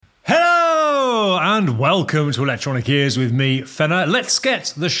And welcome to Electronic Ears with me, Fenner. Let's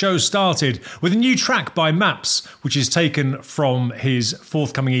get the show started with a new track by Maps, which is taken from his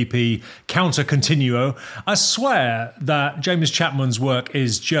forthcoming EP, Counter Continuo. I swear that James Chapman's work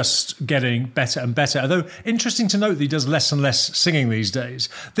is just getting better and better, although interesting to note that he does less and less singing these days.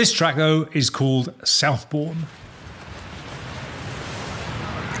 This track, though, is called Southbourne.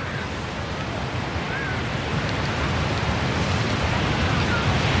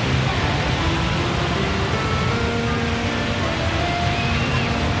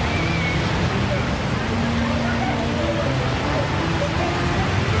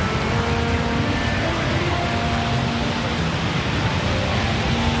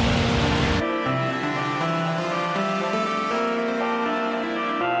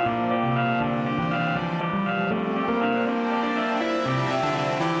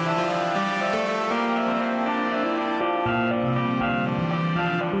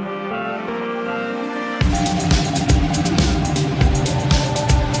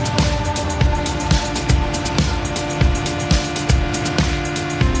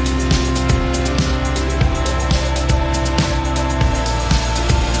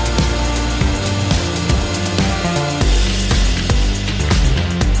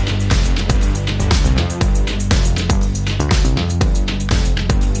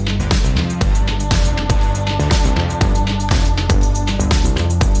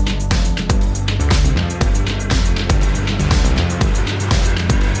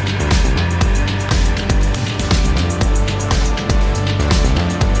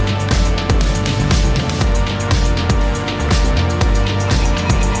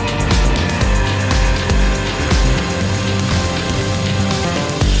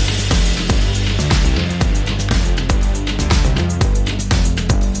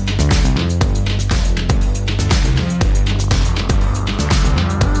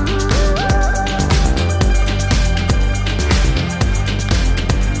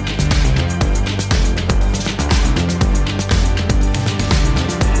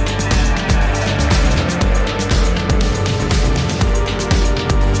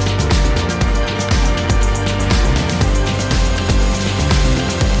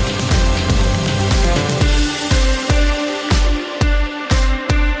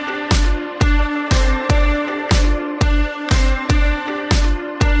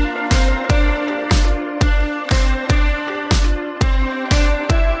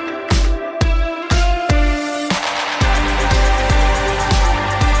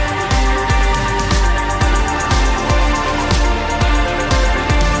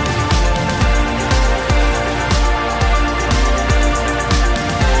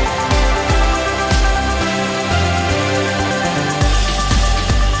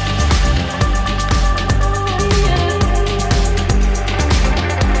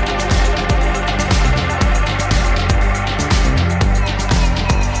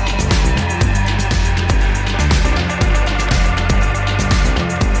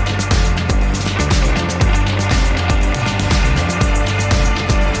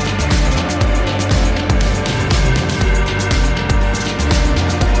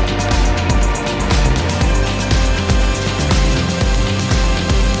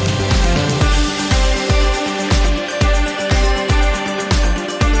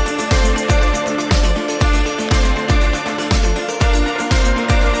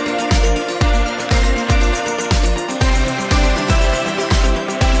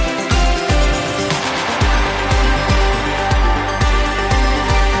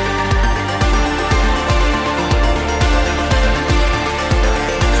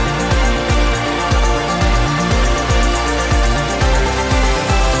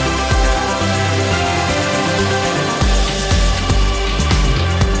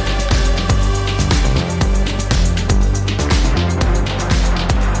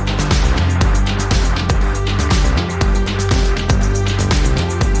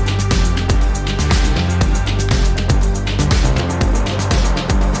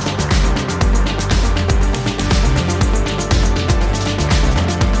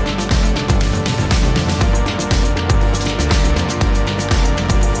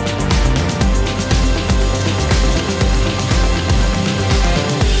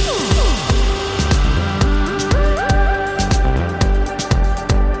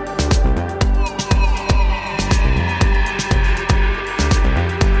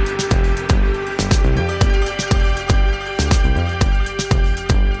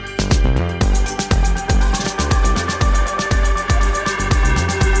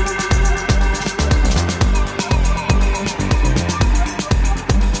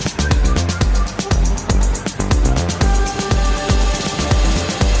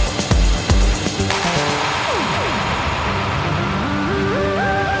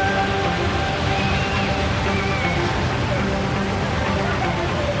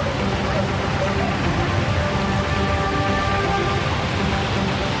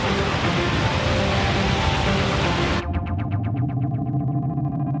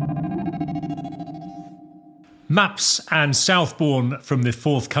 Maps and Southbourne from the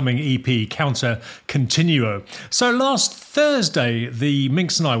forthcoming EP Counter Continuo. So last Thursday, the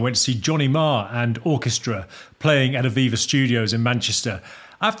Minx and I went to see Johnny Marr and Orchestra playing at Aviva Studios in Manchester.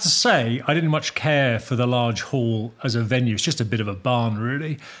 I have to say, I didn't much care for the large hall as a venue. It's just a bit of a barn,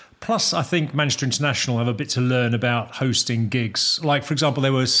 really. Plus, I think Manchester International have a bit to learn about hosting gigs. Like, for example,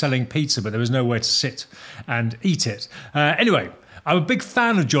 they were selling pizza, but there was nowhere to sit and eat it. Anyway, I'm a big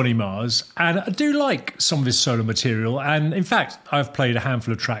fan of Johnny Marr's, and I do like some of his solo material. And in fact, I've played a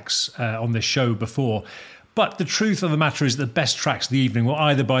handful of tracks on this show before. But the truth of the matter is the best tracks of the evening were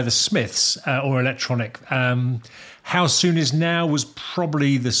either by the Smiths or electronic. How Soon Is Now was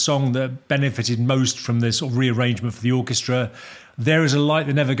probably the song that benefited most from this sort of rearrangement for the orchestra. There Is a Light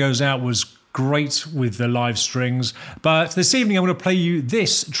That Never Goes Out was great with the live strings. But this evening I'm going to play you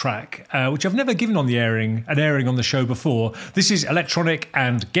this track, which I've never given on the airing on the show before. This is electronic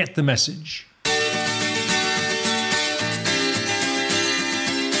and Get the Message.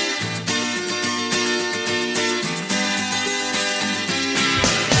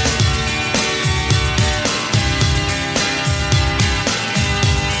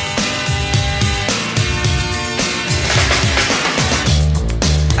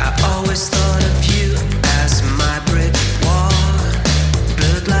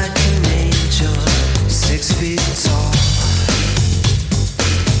 Feet tall.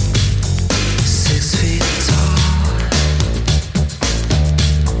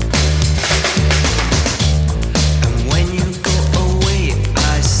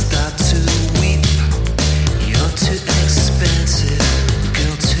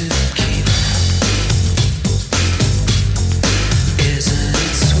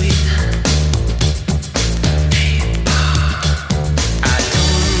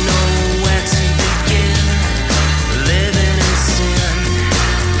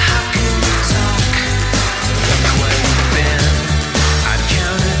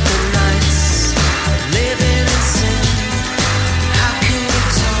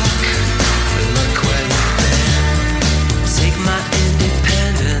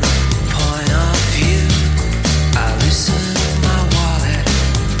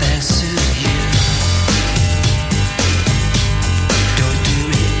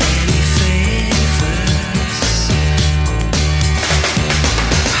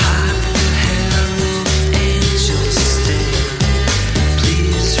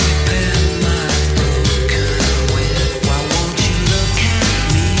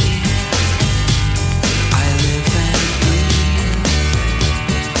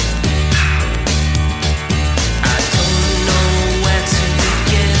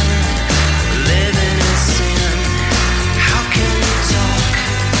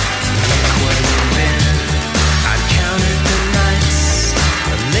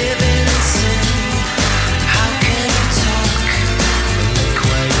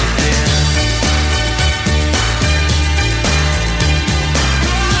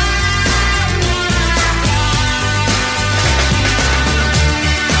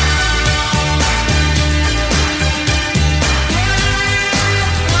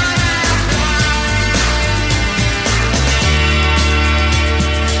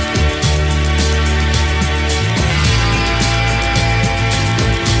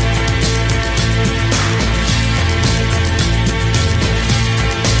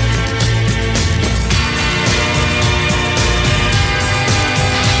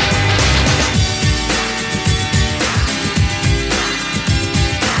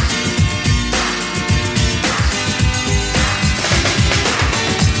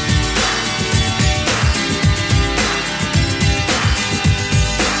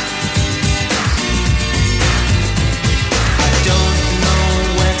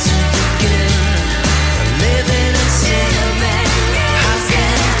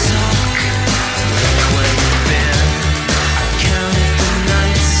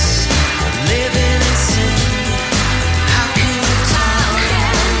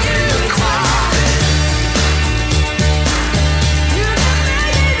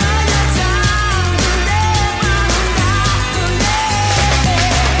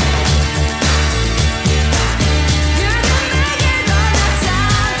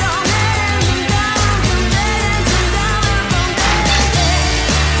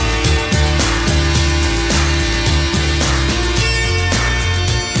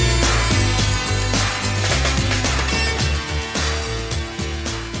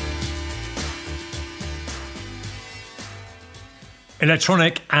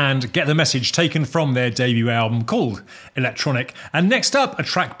 Electronic and Get the Message, taken from their debut album called Electronic. And next up, a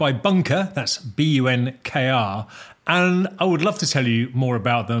track by Bunkr, that's Bunkr. And I would love to tell you more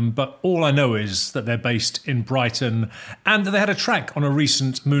about them, but all I know is that they're based in Brighton and that they had a track on a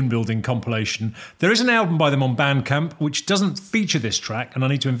recent Moonbuilding compilation. There is an album by them on Bandcamp which doesn't feature this track, and I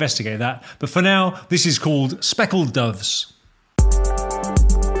need to investigate that. But for now, this is called Speckled Doves.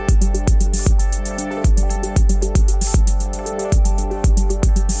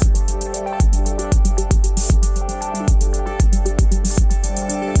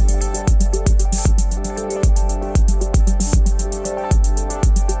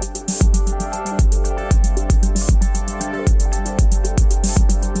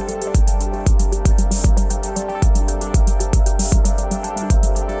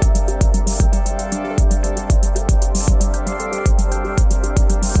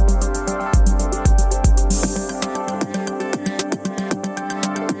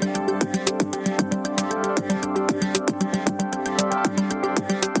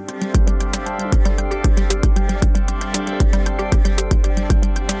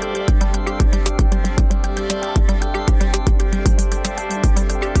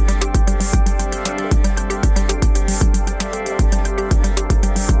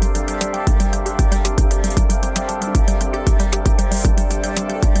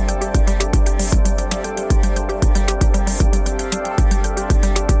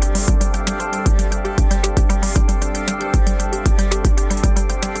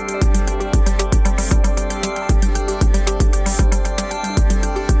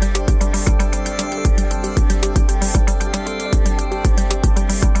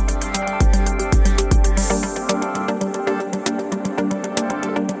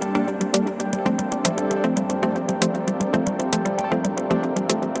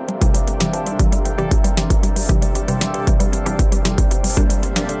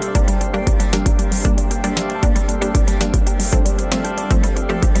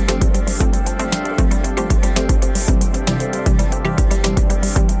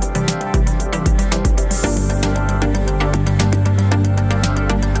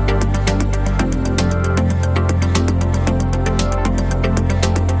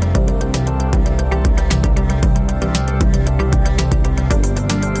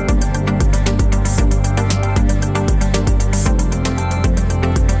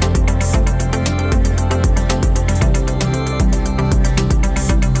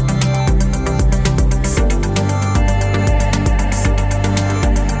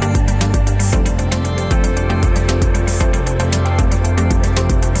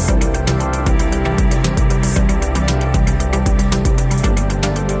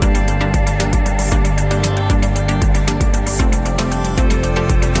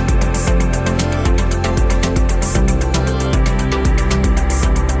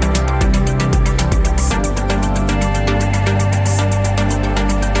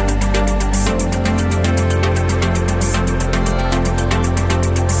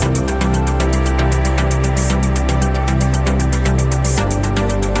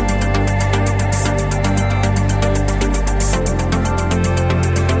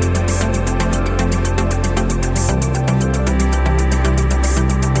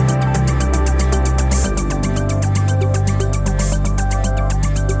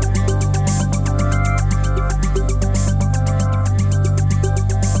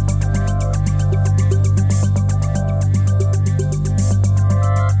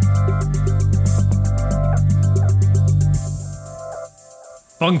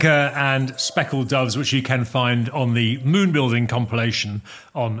 Bunkr and Speckled Doves, which you can find on the Moonbuilding compilation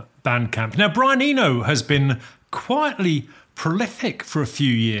on Bandcamp. Now, Brian Eno has been quietly prolific for a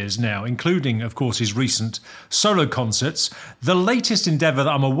few years now, including, of course, his recent solo concerts. The latest endeavour that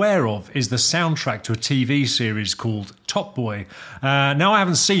I'm aware of is the soundtrack to a TV series called Top Boy. Now, I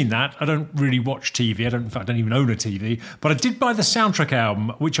haven't seen that. I don't really watch TV. In fact, I don't even own a TV. But I did buy the soundtrack album,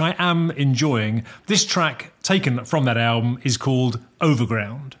 which I am enjoying. This track, taken from that album, is called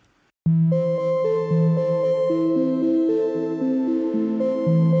Overground.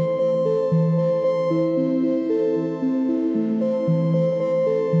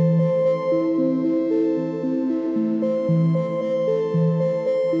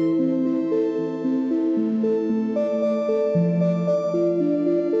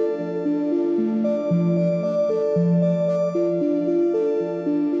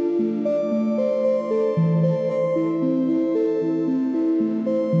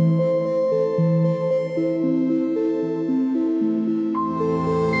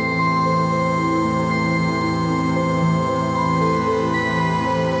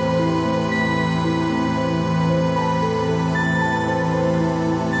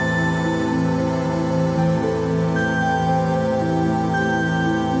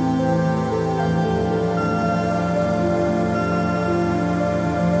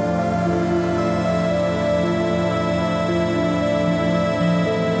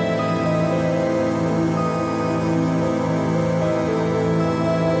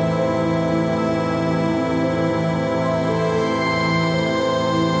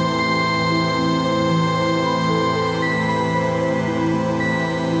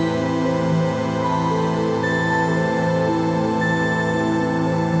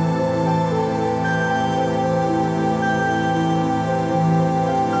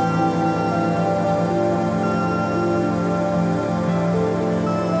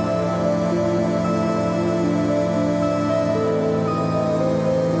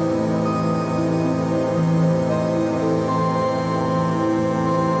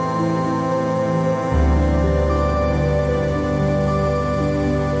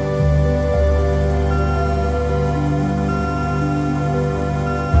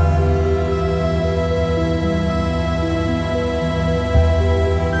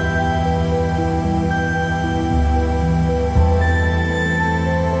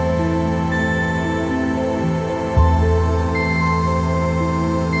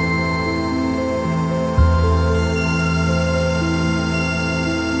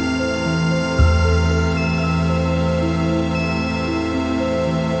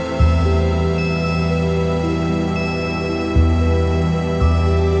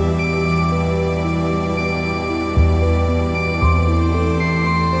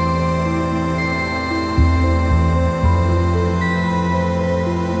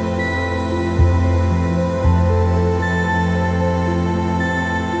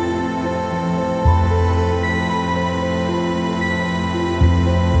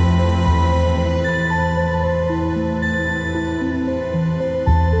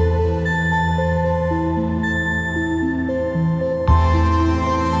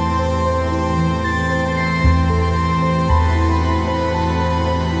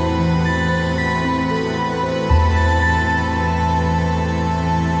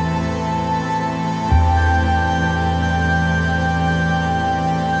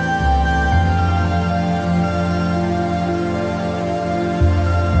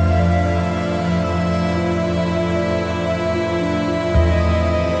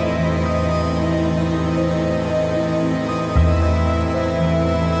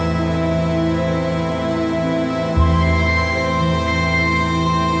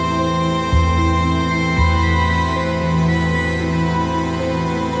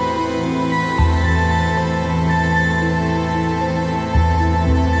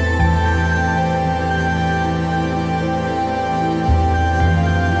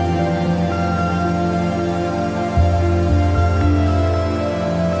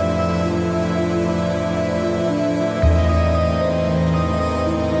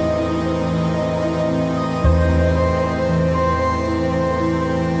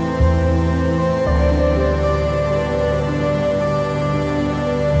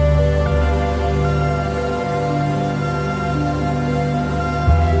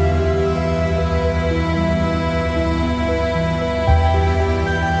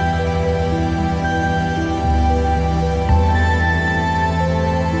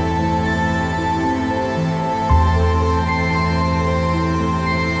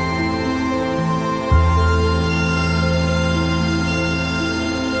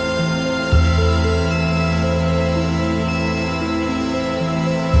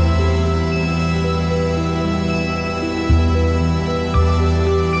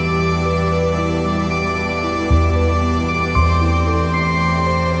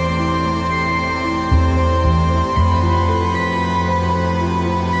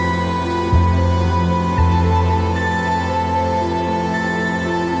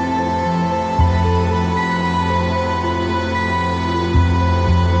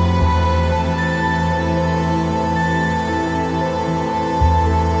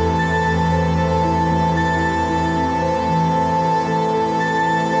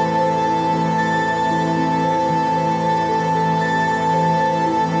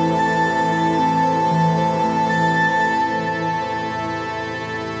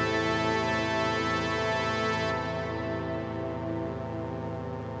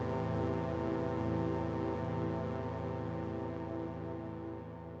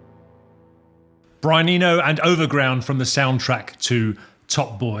 Brian Eno and Overground from the soundtrack to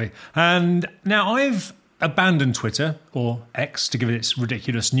Top Boy. And now I've abandoned Twitter, or X to give it its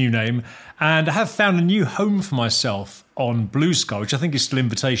ridiculous new name, and I have found a new home for myself on Blue Sky, which I think is still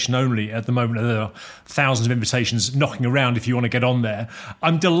invitation only at the moment. There are thousands of invitations knocking around if you want to get on there.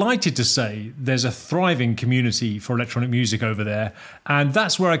 I'm delighted to say there's a thriving community for electronic music over there, and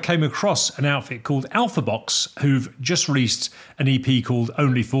that's where I came across an outfit called Alphabox, who've just released an EP called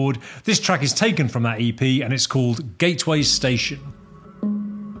Only Forward. This track is taken from that EP, and it's called Gateway Station.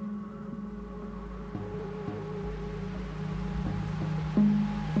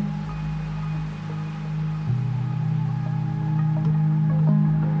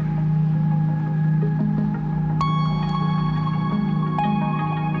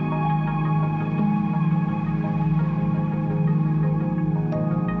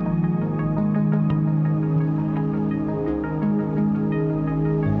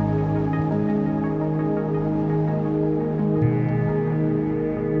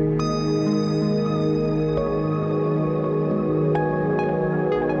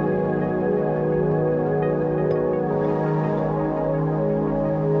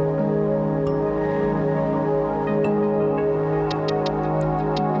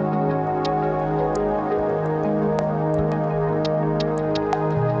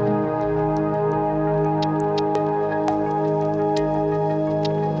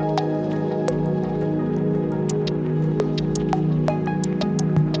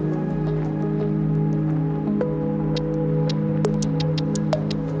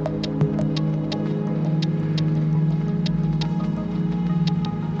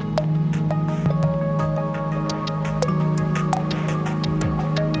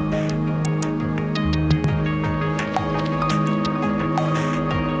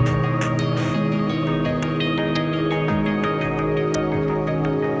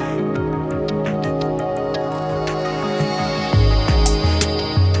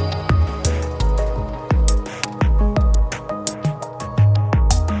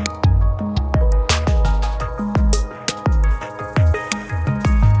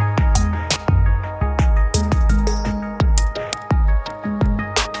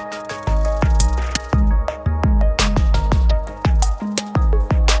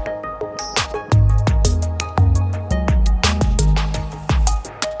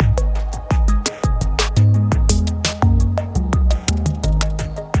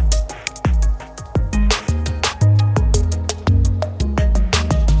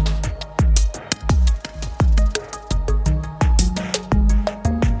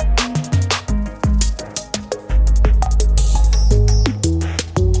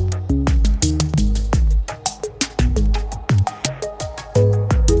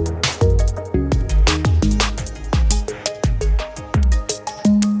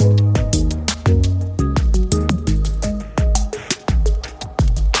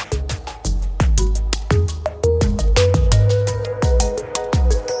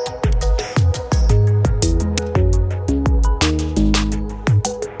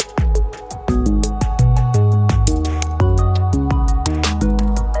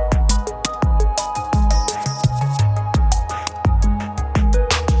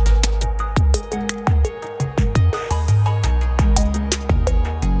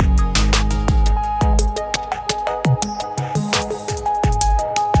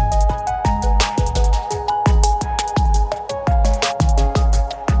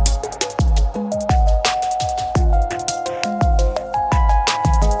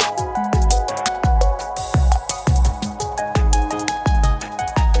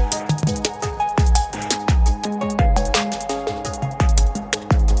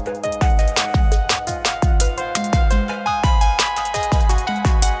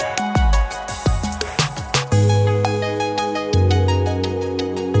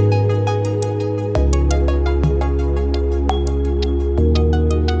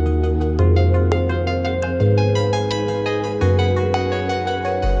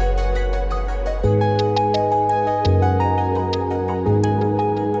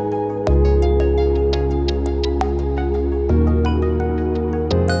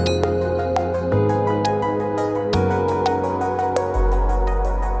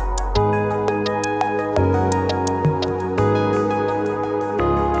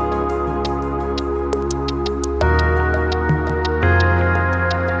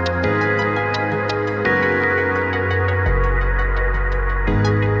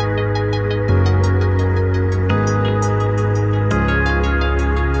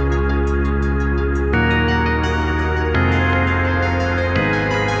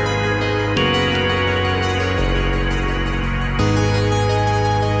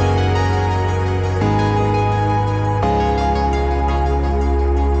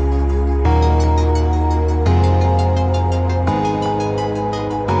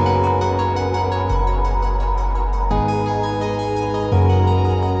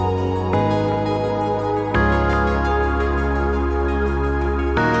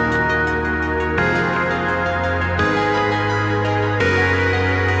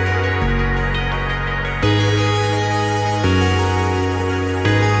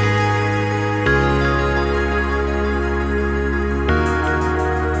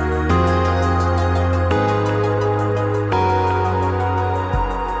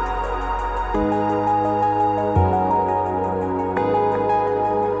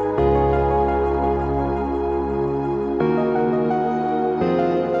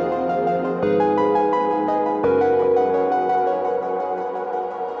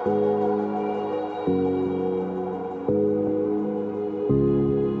 Alphabox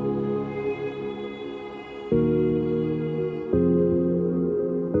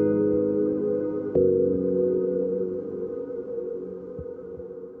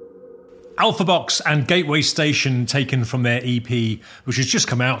and Gateway Station, taken from their EP, which has just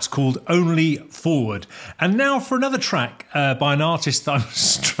come out, called Only Forward. And now for another track by an artist that I'm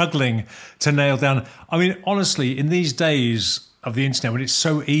struggling to nail down. I mean, honestly, in these days of the internet, when it's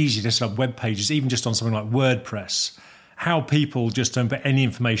so easy to set up web pages, even just on something like WordPress, how people just don't put any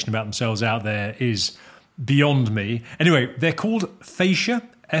information about themselves out there is beyond me. Anyway, they're called Faysha,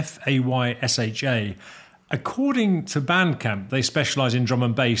 Faysha. According to Bandcamp, they specialise in drum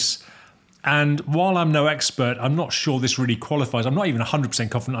and bass. And while I'm no expert, I'm not sure this really qualifies. I'm not even 100%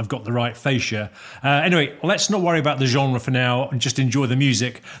 confident I've got the right fascia. Anyway, let's not worry about the genre for now and just enjoy the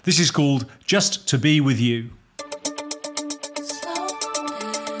music. This is called Just to Be With You.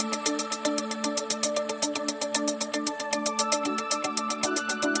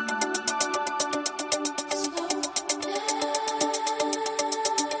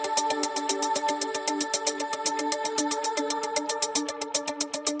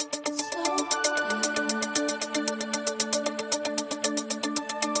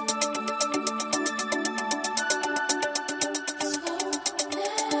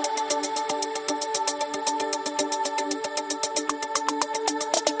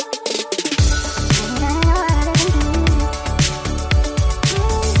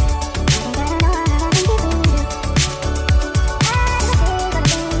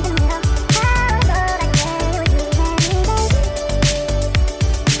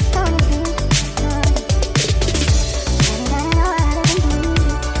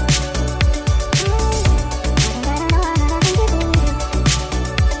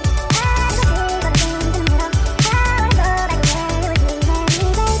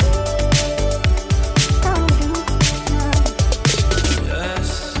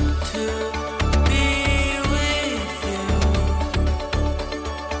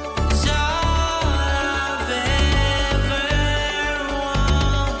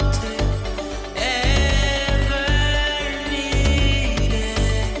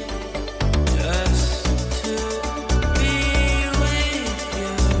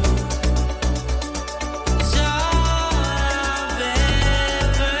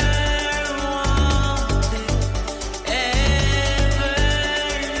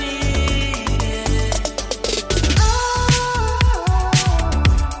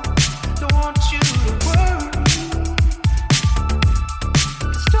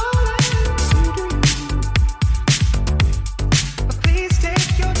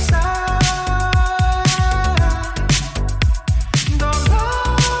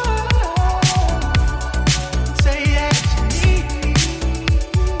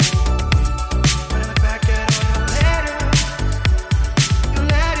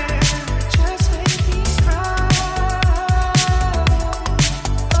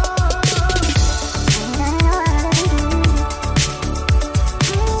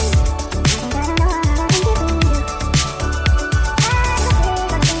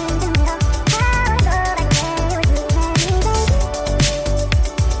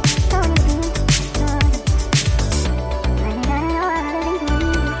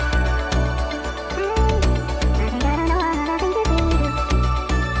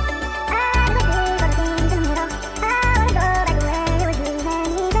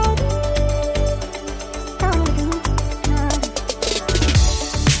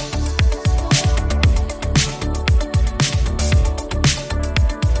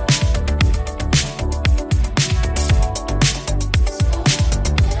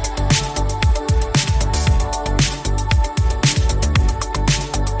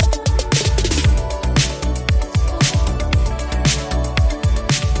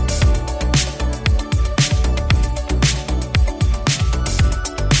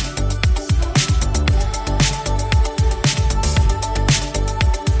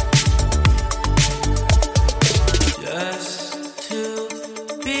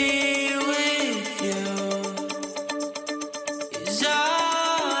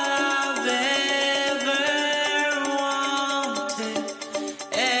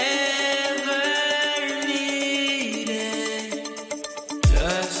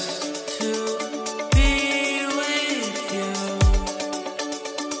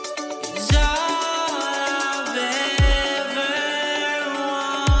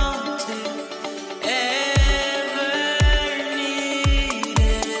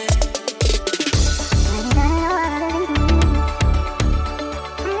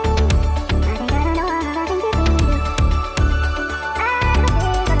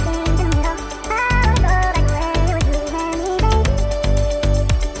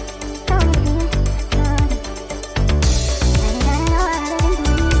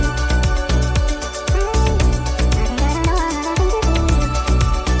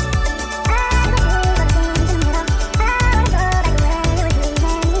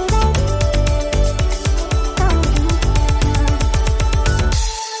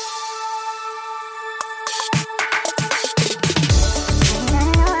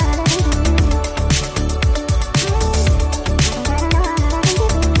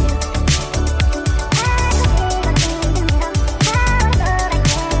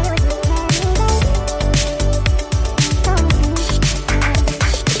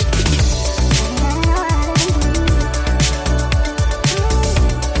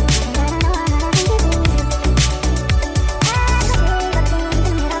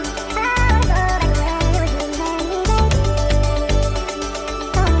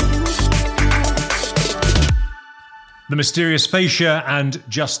 The Mysterious Fascia and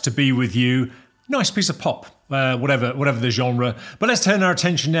Just to Be With You. Nice piece of pop, whatever the genre. But let's turn our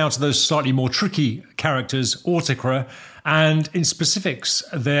attention now to those slightly more tricky characters, Auticra, and in specifics,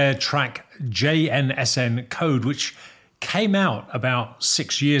 their track JNSN Code, which came out about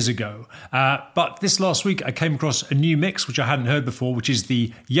 6 years ago. But this last week, I came across a new mix, which I hadn't heard before, which is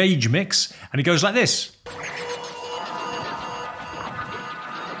the Yage mix, and it goes like this.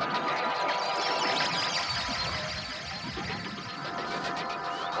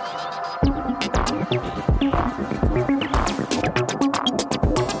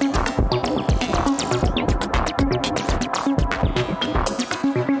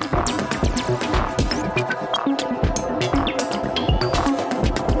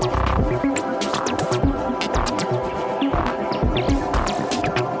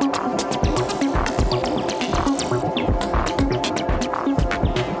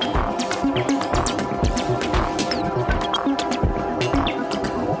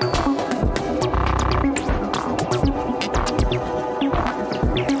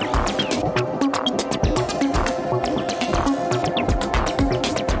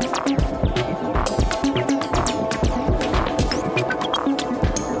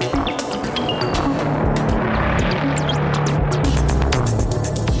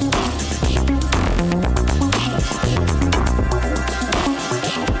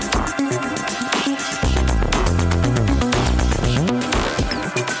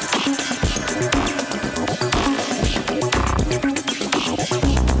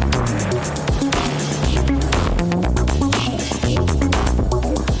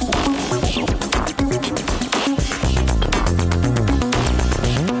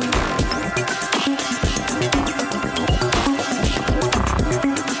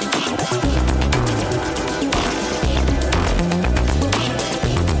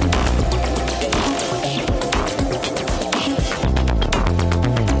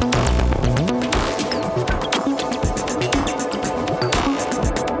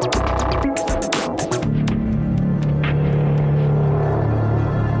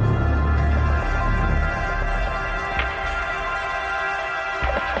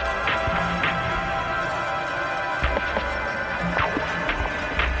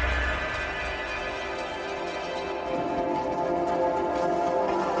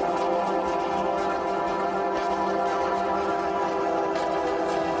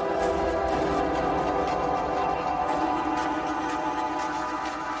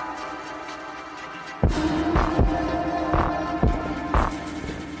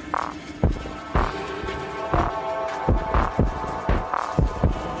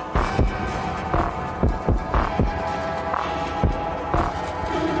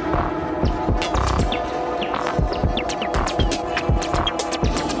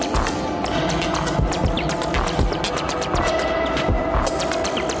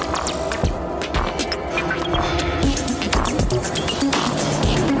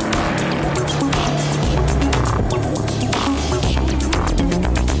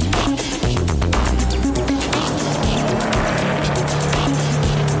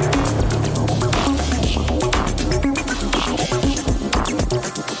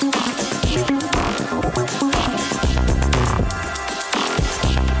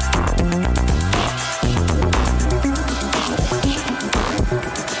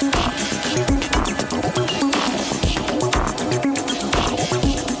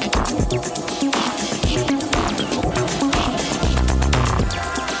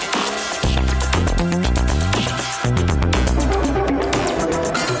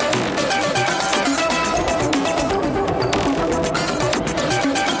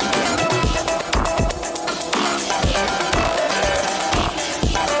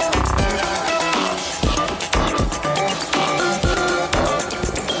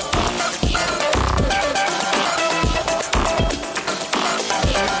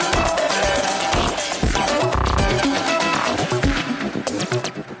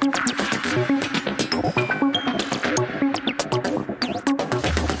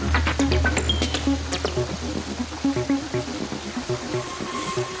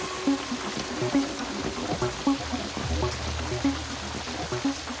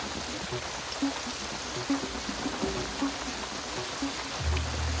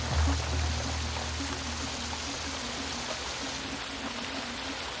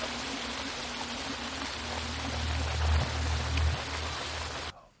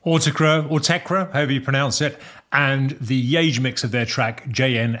 Autekra, however you pronounce it, and the Yage mix of their track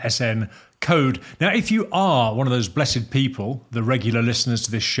JNSN Code. Now, if you are one of those blessed people, the regular listeners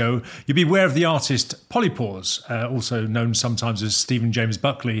to this show, you'll be aware of the artist Polypores, also known sometimes as Stephen James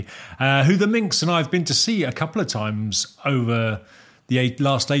Buckley, who the Minx and I have been to see a couple of times over the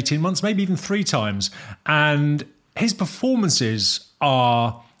last 18 months, maybe even 3 times. And his performances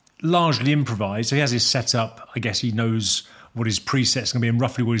are largely improvised. He has his setup. I guess he knows what his preset's going to be and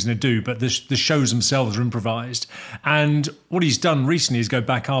roughly what he's going to do, but the shows themselves are improvised. And what he's done recently is go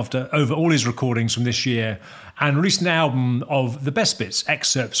back over all his recordings from this year and release an album of the best bits,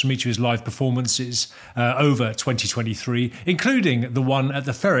 excerpts from each of his live performances over 2023, including the one at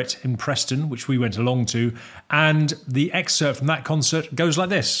the Ferret in Preston, which we went along to. And the excerpt from that concert goes like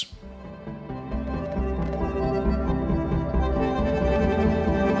this.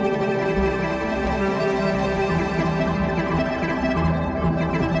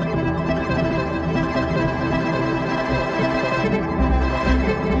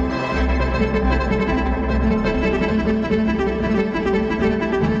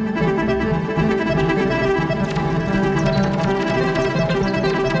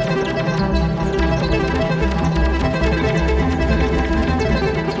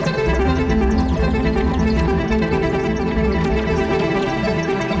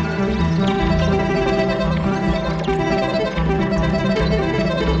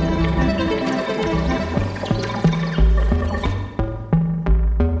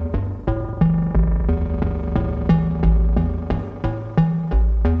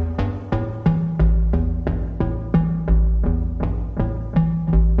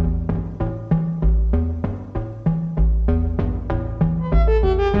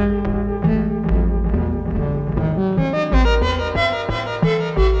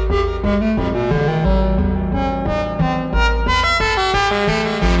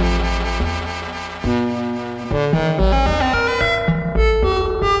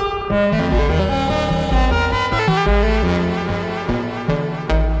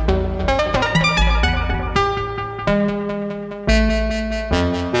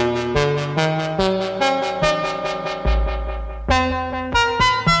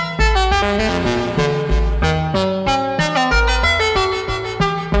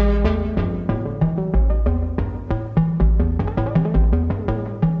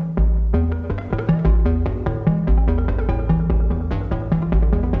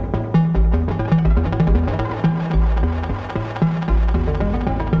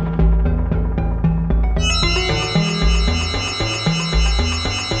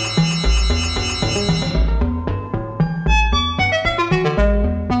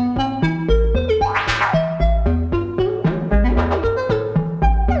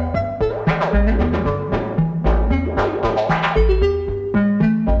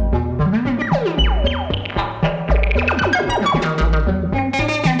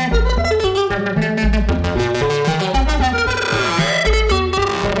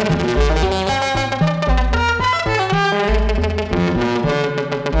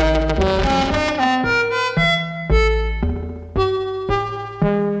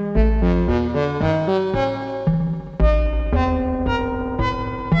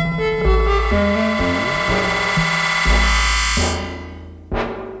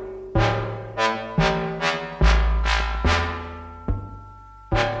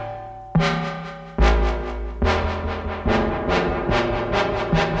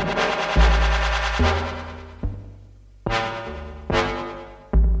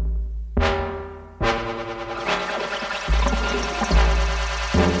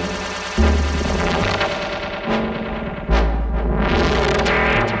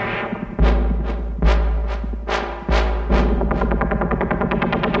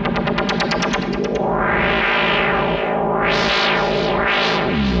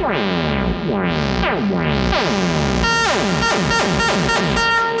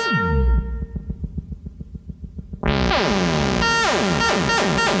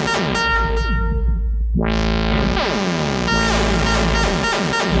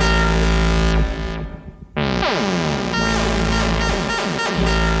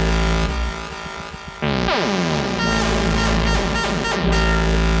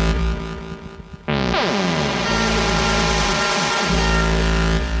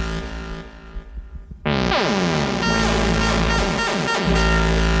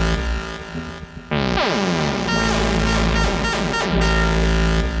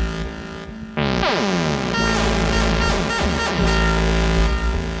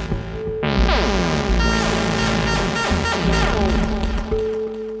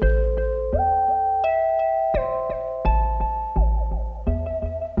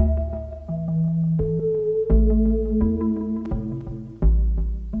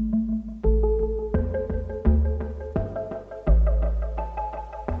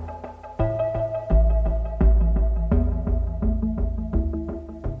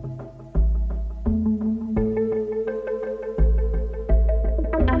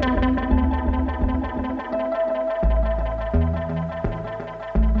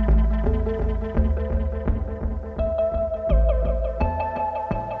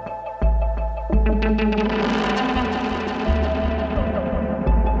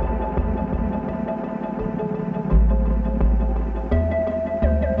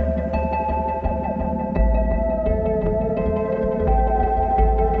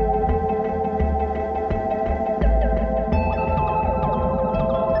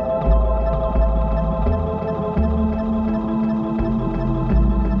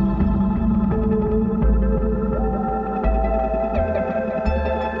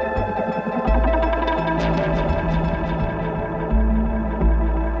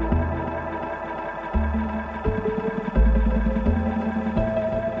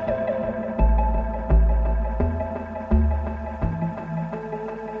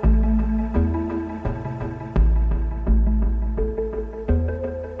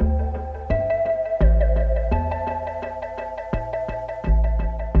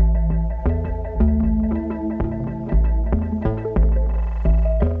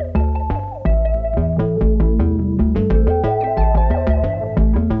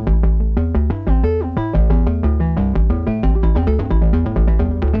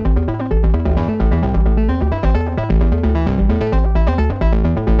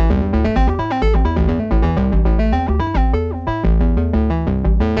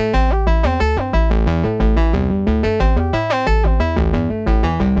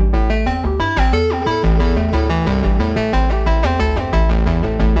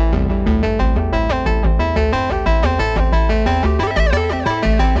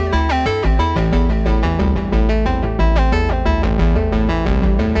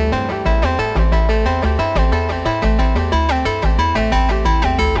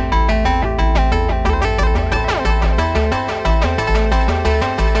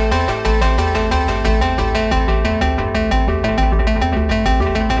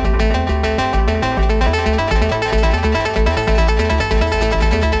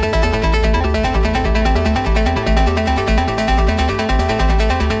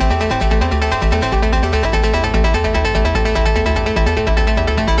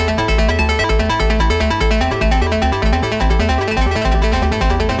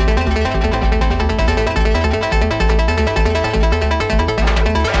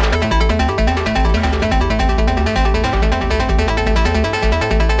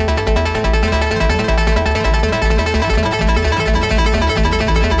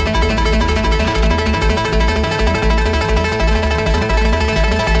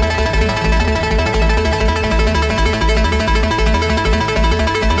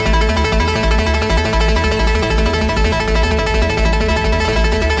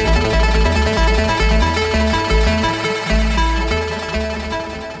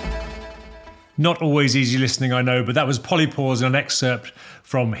 Not always easy listening, I know, but that was Polypause, an excerpt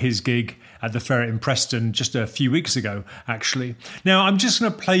from his gig at the Ferret in Preston just a few weeks ago, actually. Now, I'm just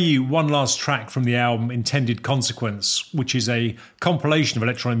going to play you one last track from the album Intended Consequence, which is a compilation of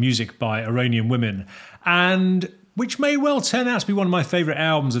electronic music by Iranian women, and which may well turn out to be one of my favourite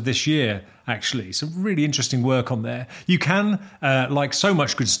albums of this year, actually. Some really interesting work on there. You can, like so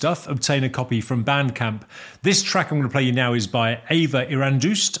much good stuff, obtain a copy from Bandcamp. This track I'm going to play you now is by Ava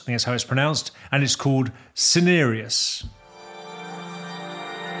Irandust, I think that's how it's pronounced, and it's called Cinereus.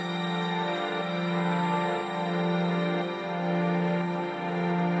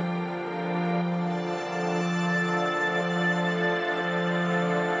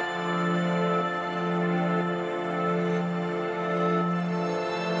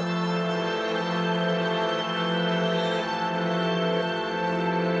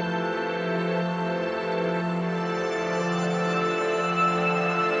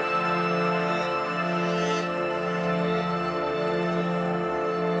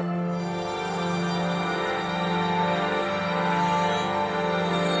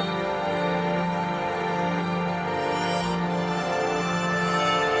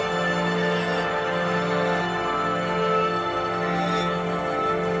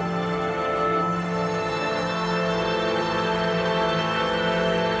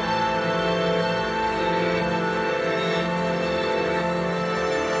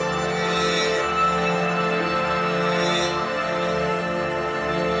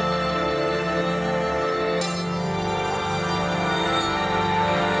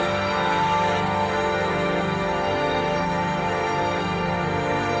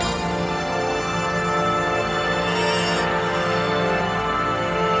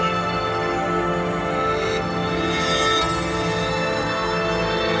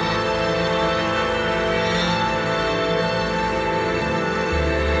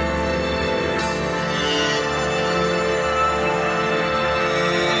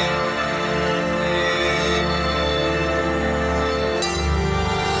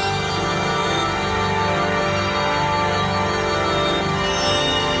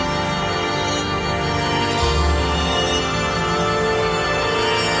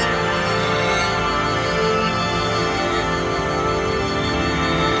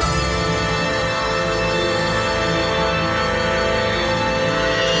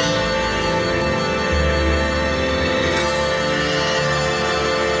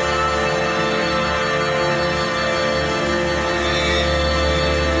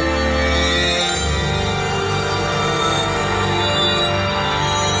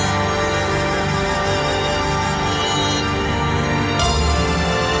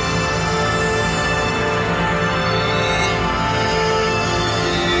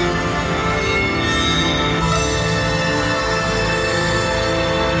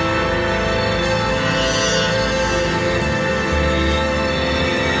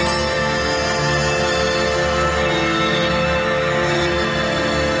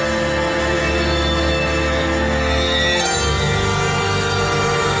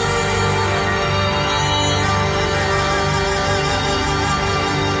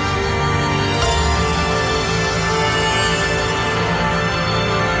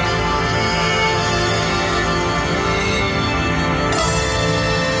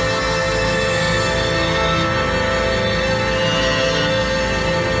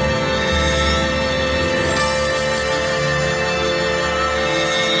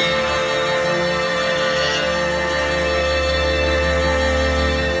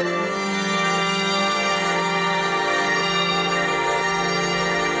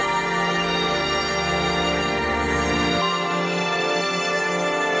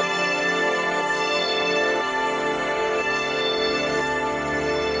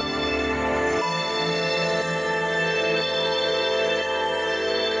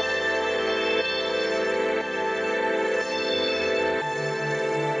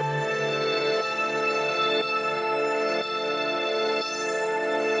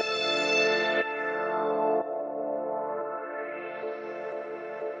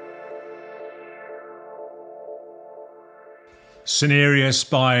 Scenarius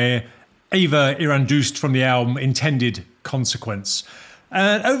by Ava Irandust from the album Intended Consequence.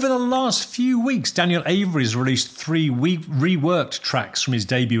 And over the last few weeks, Daniel Avery has released 3 reworked tracks from his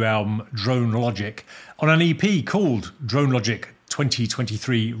debut album Drone Logic on an EP called Drone Logic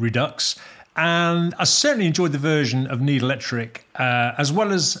 2023 Redux. And I certainly enjoyed the version of Need Electric, as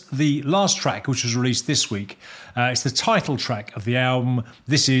well as the last track, which was released this week. It's the title track of the album.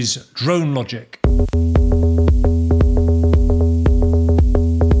 This is Drone Logic.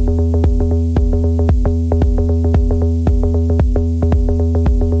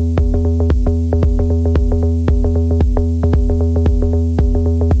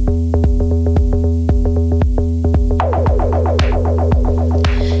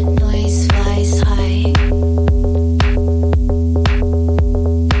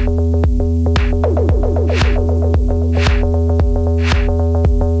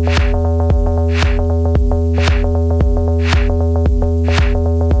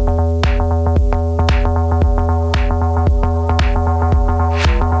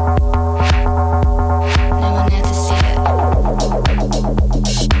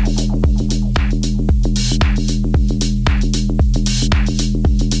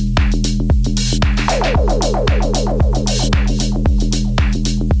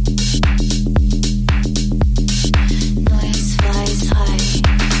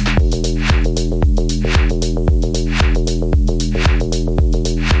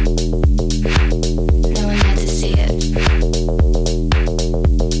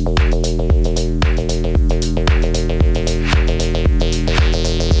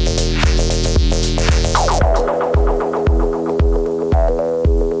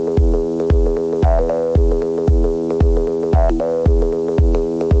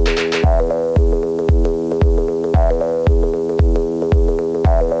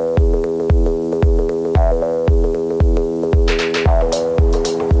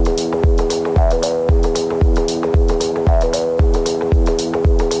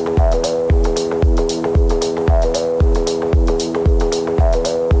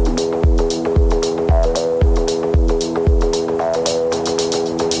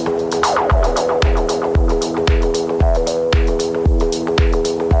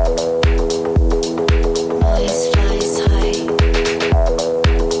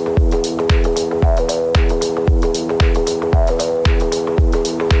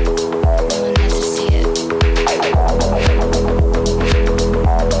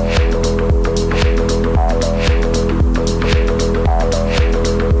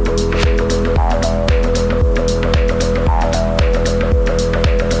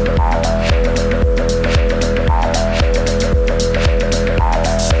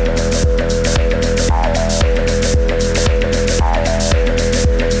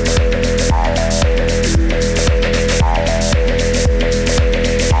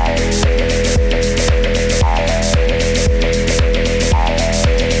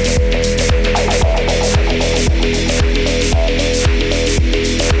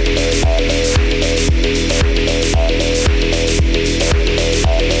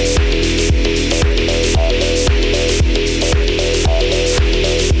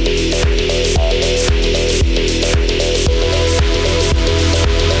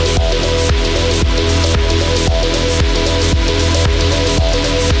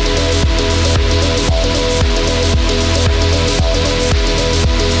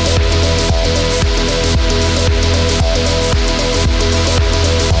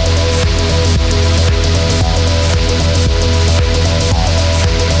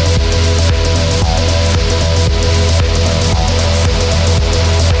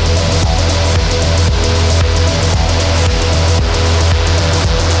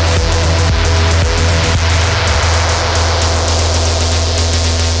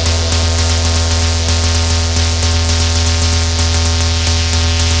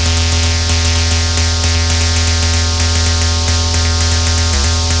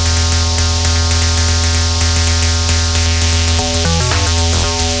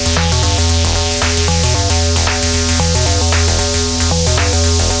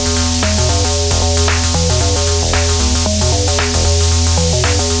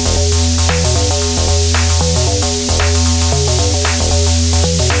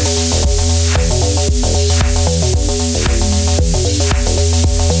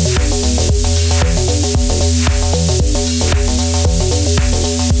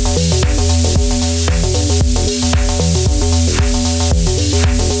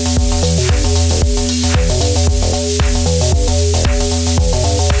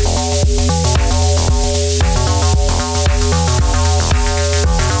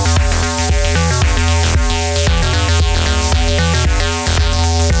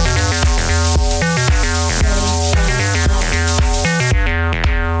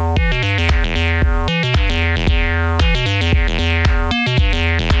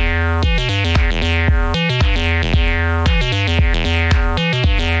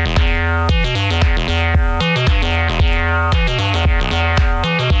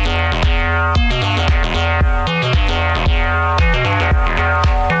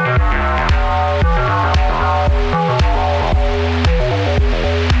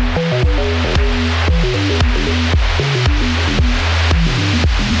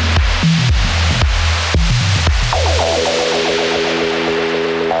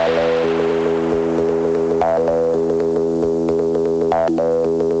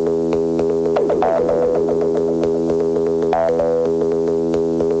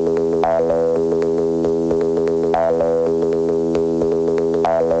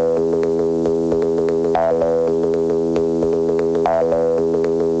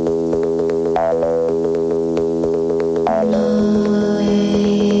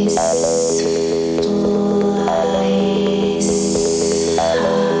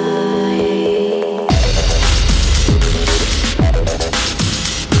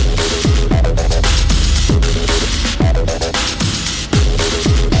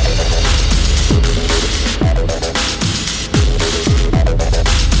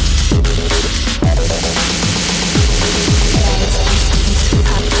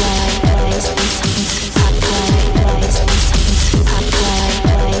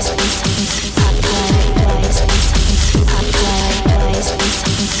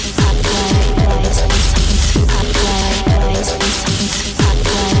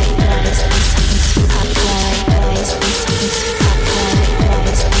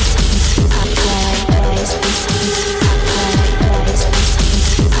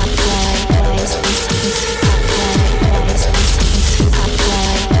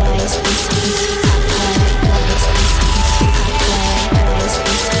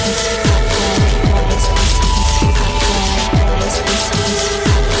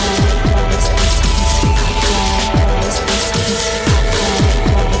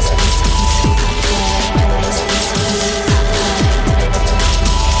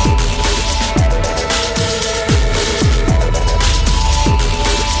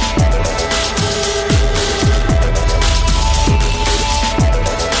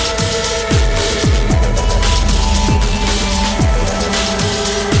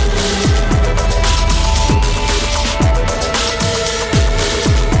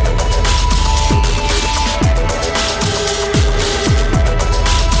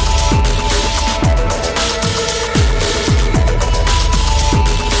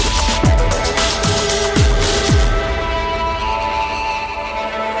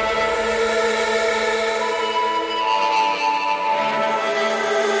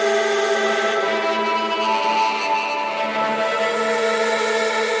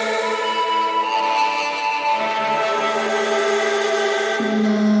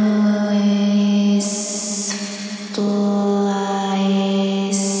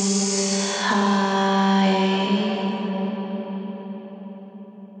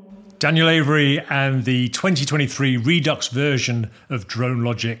 Daniel Avery and the 2023 Redux version of Drone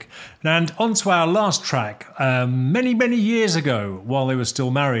Logic. And on to our last track. Many years ago, while they were still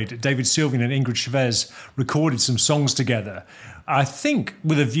married, David Sylvian and Ingrid Chavez recorded some songs together, I think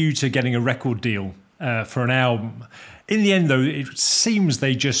with a view to getting a record deal for an album. In the end, though, it seems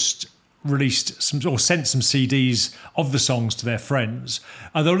they just released some or sent some CDs of the songs to their friends.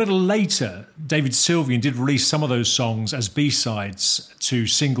 Although a little later, David Sylvian did release some of those songs as B-sides to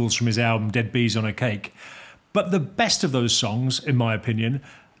singles from his album Dead Bees on a Cake. But the best of those songs, in my opinion,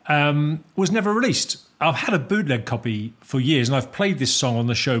 was never released. I've had a bootleg copy for years, and I've played this song on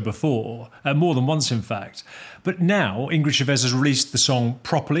the show before, more than once in fact. But now Ingrid Chavez has released the song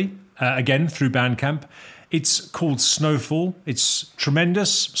properly, again through Bandcamp. It's called Snowfall. It's tremendous,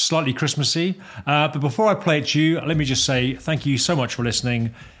 slightly Christmassy. But before I play it to you, let me just say thank you so much for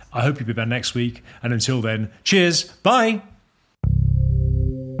listening. I hope you'll be back next week. And until then, cheers. Bye.